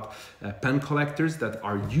obviously about pen collectors that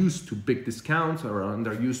are used to big discounts and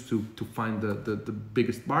are used to find the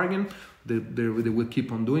biggest bargain. They will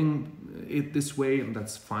keep on doing it this way, and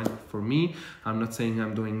that's fine for me. I'm not saying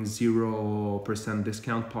I'm doing 0%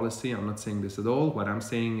 discount policy. I'm not saying this at all. What I'm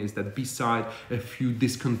saying is that beside a few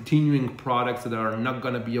discontinuing products that are not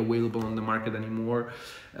going to be available on the market anymore,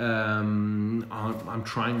 I'm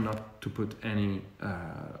trying not to put any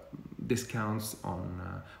discounts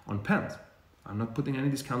on pens. I'm not putting any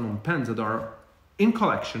discount on pens that are in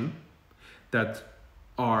collection, that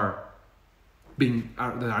are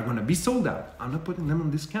going to be sold out. I'm not putting them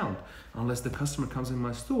on discount unless the customer comes in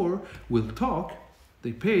my store, we'll talk,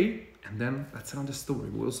 they pay, and then that's another story.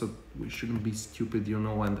 We shouldn't be stupid, you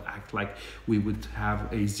know, and act like we would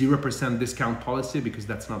have a 0% discount policy, because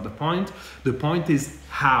that's not the point. The point is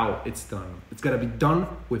how it's done. It's got to be done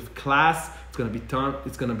with class. It's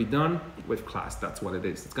gonna be done with class. That's what it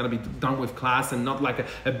is. It's gonna be done with class, and not like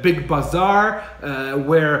a big bazaar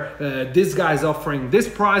where this guy's offering this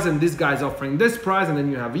price and this guy's offering this price, and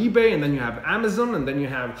then you have eBay, and then you have Amazon, and then you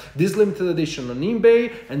have this limited edition on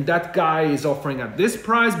eBay, and that guy is offering at this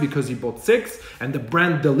price because he bought 6, and the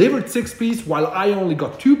brand delivered 6 pieces while I only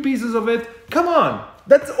got 2 pieces of it. Come on,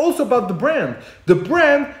 that's also about the brand. The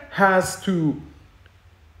brand has to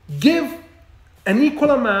give an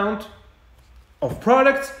equal amount of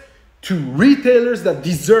products to retailers that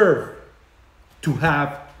deserve to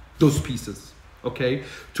have those pieces, okay?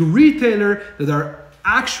 To retailers that are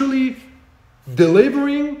actually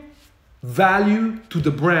delivering value to the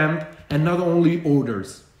brand and not only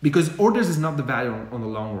orders, because orders is not the value on the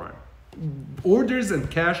long run. Orders and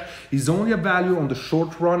cash is only a value on the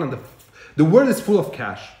short run, and the world is full of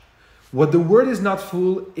cash. What the world is not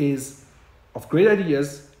full is of great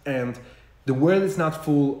ideas, and the world is not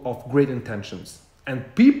full of great intentions. And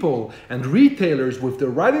people and retailers with the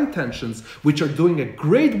right intentions, which are doing a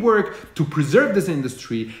great work to preserve this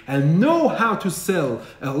industry and know how to sell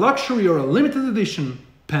a luxury or a limited edition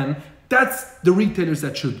pen, that's the retailers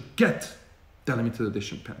that should get the limited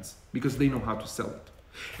edition pens, because they know how to sell it.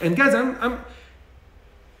 And guys, I'm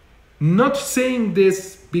not saying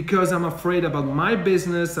this because I'm afraid about my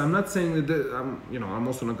business. I'm not saying that I'm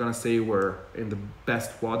also not gonna say we're in the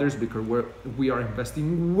best waters, because we are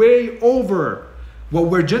investing way over what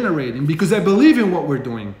we're generating, because I believe in what we're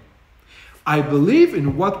doing. I believe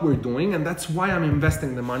in what we're doing, and that's why I'm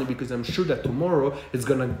investing the money, because I'm sure that tomorrow it's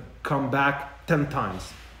gonna come back 10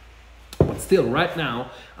 times. But still, right now,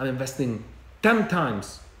 I'm investing 10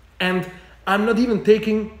 times, and I'm not even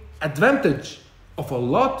taking advantage of a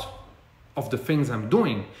lot of the things I'm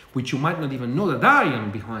doing, which you might not even know that I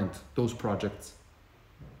am behind those projects.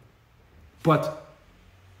 But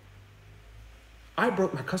I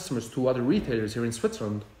brought my customers to other retailers here in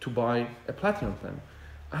Switzerland to buy a platinum pen.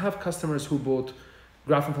 I have customers who bought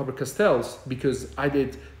Graf & Faber-Castells because I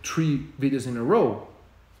did 3 videos in a row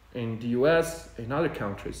in the US, in other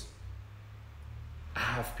countries. I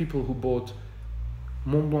have people who bought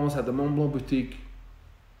Mont Blancs at the Mont Blanc boutique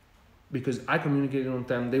because I communicated on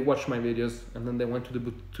them, they watched my videos, and then they went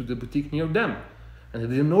to the boutique near them. And they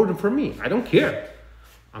didn't order from me. I don't care.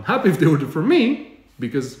 I'm happy if they order from me,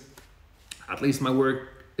 because at least my work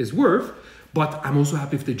is worth, but I'm also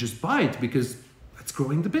happy if they just buy it, because that's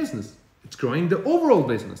growing the business. It's growing the overall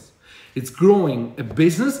business. It's growing a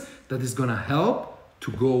business that is gonna help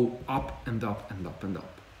to go up and up and up and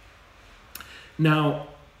up. Now,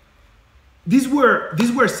 these were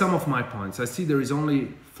some of my points. I see there is only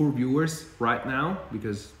 4 viewers right now,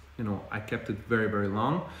 because I kept it very, very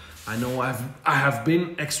long. I know I have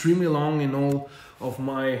been extremely long in all of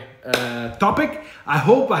my topic. I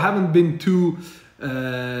hope I haven't been too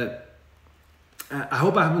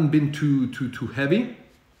heavy.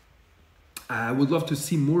 I would love to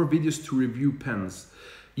see more videos to review pens.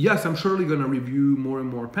 Yes, I'm surely gonna review more and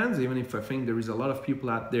more pens, even if I think there is a lot of people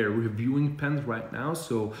out there reviewing pens right now.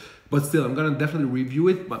 So, but still, I'm gonna definitely review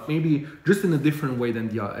it, but maybe just in a different way than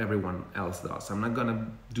everyone else does. I'm not gonna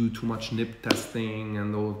do too much nib testing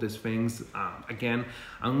and all of these things. Again,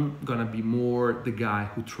 I'm gonna be more the guy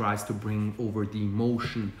who tries to bring over the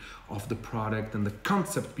emotion of the product and the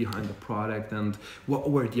concept behind the product and what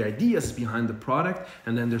were the ideas behind the product.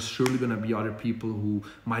 And then there's surely gonna be other people who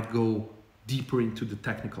might go deeper into the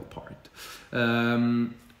technical part.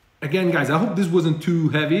 Again, guys, I hope this wasn't too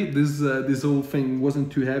heavy. This whole thing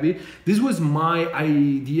wasn't too heavy. This was my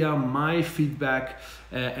idea, my feedback,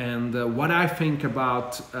 and what I think about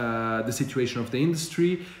the situation of the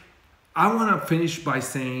industry. I want to finish by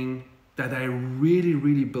saying that I really,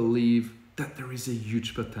 really believe that there is a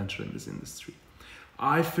huge potential in this industry.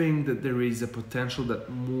 I think that there is a potential that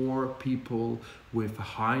more people with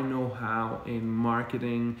high know-how in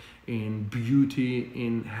marketing, in beauty,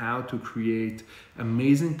 in how to create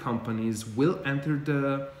amazing companies will enter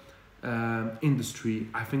the industry.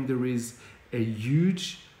 I think there is a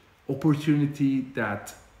huge opportunity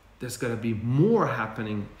that there's gonna be more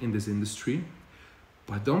happening in this industry.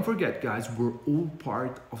 But don't forget, guys, we're all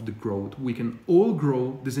part of the growth. We can all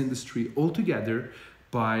grow this industry all together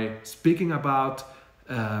by speaking about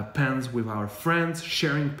pens with our friends,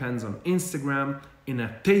 sharing pens on Instagram in a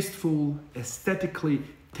tasteful, aesthetically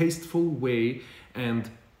tasteful way, and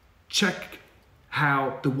check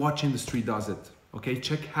how the watch industry does it. Okay,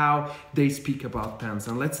 check how they speak about pens,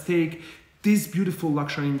 and let's take these beautiful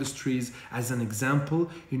luxury industries as an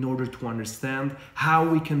example in order to understand how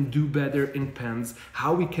we can do better in pens,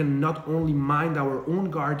 how we can not only mind our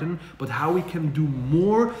own garden, but how we can do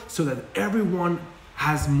more so that everyone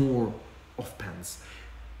has more of pens.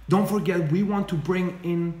 Don't forget, we want to bring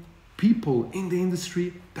in people in the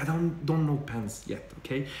industry that don't know pens yet,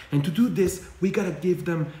 okay? And to do this, we gotta give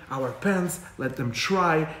them our pens, let them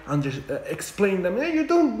try, explain them. You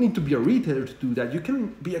don't need to be a retailer to do that. You can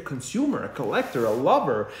be a consumer, a collector, a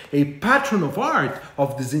lover, a patron of art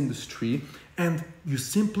of this industry, and you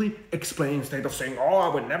simply explain instead of saying, oh,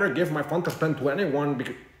 I would never give my fountain pen to anyone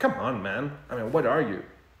because, come on, man. I mean, what are you?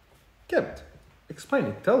 Give it. Explain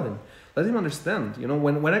it. Tell him. Let him understand. You know,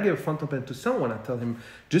 when I give a fountain pen to someone, I tell him,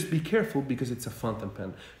 just be careful because it's a fountain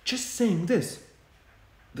pen. Just saying this,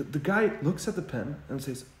 the guy looks at the pen and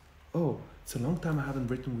says, oh, it's a long time I haven't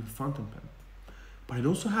written with a fountain pen. But it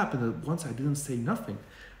also happened that once I didn't say nothing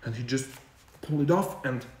and he just pulled it off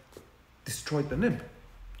and destroyed the nib.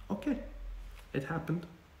 Okay, it happened.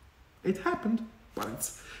 It happened, but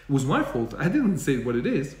it was my fault. I didn't say what it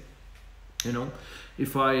is. You know,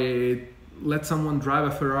 if I let someone drive a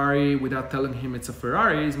Ferrari without telling him it's a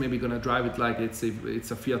Ferrari, he's maybe gonna drive it like it's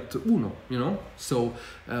a Fiat Uno, you know? So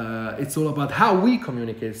it's all about how we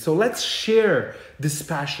communicate. So let's share this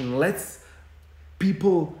passion. Let's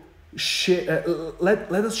people share,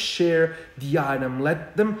 let us share the item,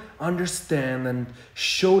 let them understand and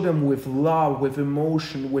show them with love, with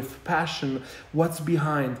emotion, with passion, what's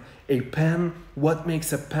behind a pen, what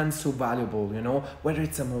makes a pen so valuable, you know, whether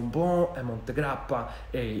it's a Mont Blanc, a Montegrappa,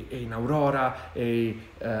 an Aurora, a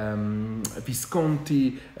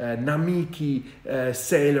Visconti, Namiki,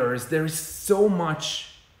 Sailors. There is so much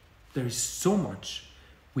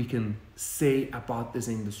we can say about this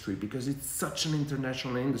industry because it's such an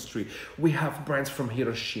international industry. We have brands from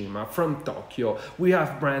Hiroshima, from Tokyo, we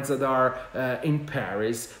have brands that are in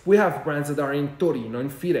Paris, we have brands that are in Torino, in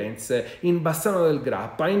Firenze, in Bassano del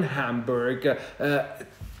Grappa, in Hamburg,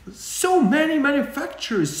 so many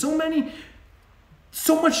manufacturers, so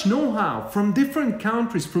much know-how from different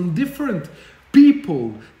countries, from different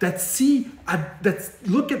people that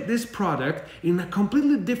look at this product in a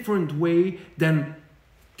completely different way than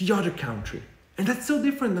the other country. And that's so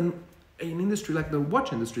different than an industry like the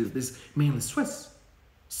watch industry that is mainly Swiss.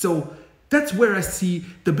 So that's where I see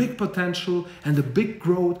the big potential and the big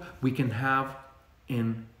growth we can have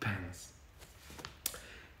in pens.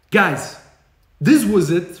 Guys, this was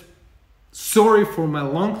it. Sorry for my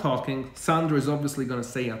long talking. Sandra is obviously gonna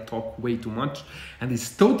say I talk way too much, and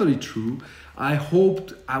it's totally true. I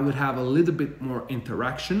hoped I would have a little bit more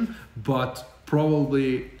interaction, but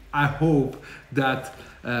probably I hope that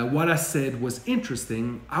what I said was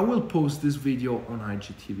interesting. I will post this video on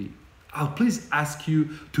IGTV. I'll please ask you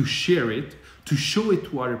to share it, to show it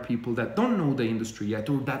to other people that don't know the industry yet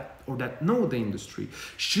or that know the industry.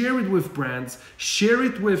 Share it with brands, share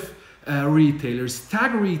it with retailers,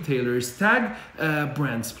 tag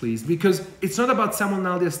brands, please, because it's not about Samuel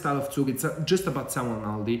Naldi's style of Zug, it's just about Samuel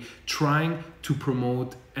Naldi trying to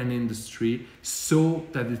promote an industry so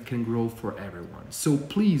that it can grow for everyone. So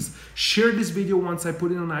please share this video once I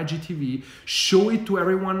put it on IGTV, show it to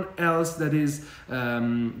everyone else that is a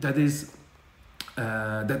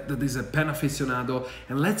pen aficionado,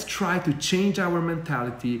 and let's try to change our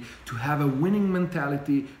mentality to have a winning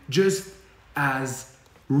mentality, just as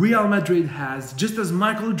Real Madrid has, just as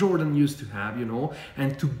Michael Jordan used to have, you know,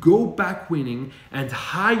 and to go back winning and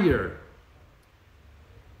higher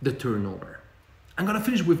the turnover. I'm gonna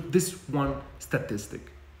finish with this one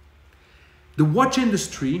statistic. The watch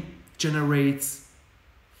industry generates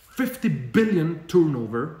 50 billion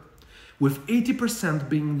turnover, with 80%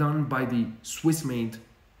 being done by the Swiss-made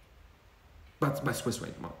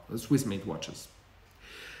watches.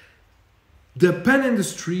 The pen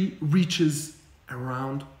industry reaches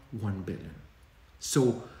around 1 billion.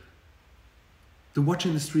 So the watch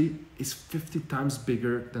industry is 50 times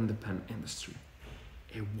bigger than the pen industry.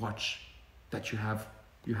 A watch that you have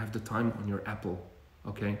the time on your Apple,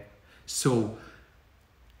 okay? So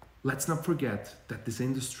let's not forget that this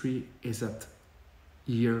industry is at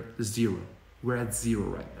year zero. We're at zero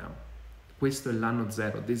right now. Questo è l'anno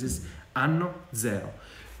zero. This is anno zero.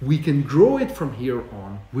 We can grow it from here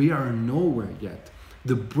on. We are nowhere yet.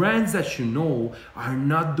 The brands that you know are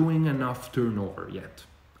not doing enough turnover yet.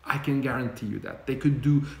 I can guarantee you that. They could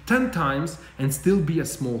do 10 times and still be a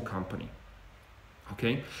small company.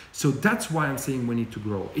 Okay, so that's why I'm saying we need to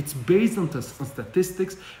grow. It's based on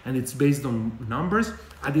statistics and it's based on numbers.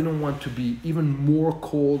 I didn't want to be even more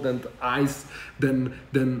cold and ice than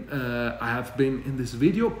I have been in this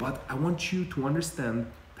video, but I want you to understand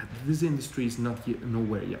that this industry is not yet,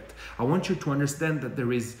 nowhere yet. I want you to understand that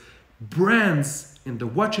there is brands in the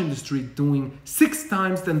watch industry doing 6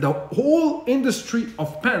 times than the whole industry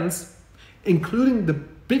of pens, including the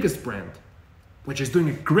biggest brand, which is doing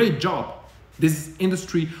a great job. This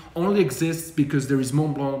industry only exists because there is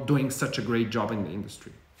Montblanc doing such a great job in the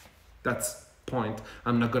industry. That's point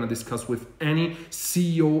I'm not going to discuss with any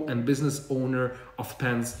CEO and business owner of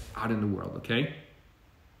pens out in the world, okay?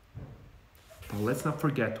 But let's not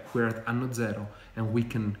forget we're at anno zero and we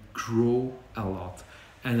can grow a lot,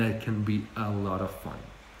 and it can be a lot of fun.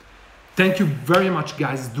 Thank you very much,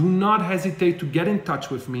 guys. Do not hesitate to get in touch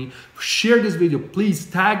with me. Share this video. Please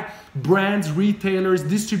tag brands, retailers,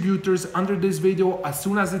 distributors under this video as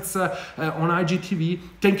soon as it's on IGTV.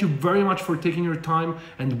 Thank you very much for taking your time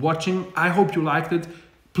and watching. I hope you liked it.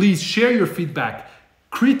 Please share your feedback.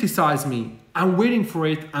 Criticize me. I'm waiting for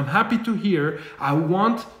it. I'm happy to hear. I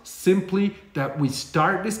want simply that we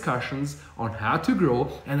start discussions on how to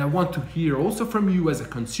grow, and I want to hear also from you as a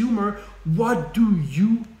consumer, what do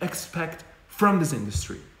you expect from this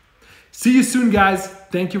industry? See you soon, guys.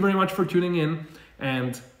 Thank you very much for tuning in,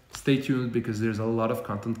 and stay tuned because there's a lot of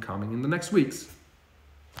content coming in the next weeks.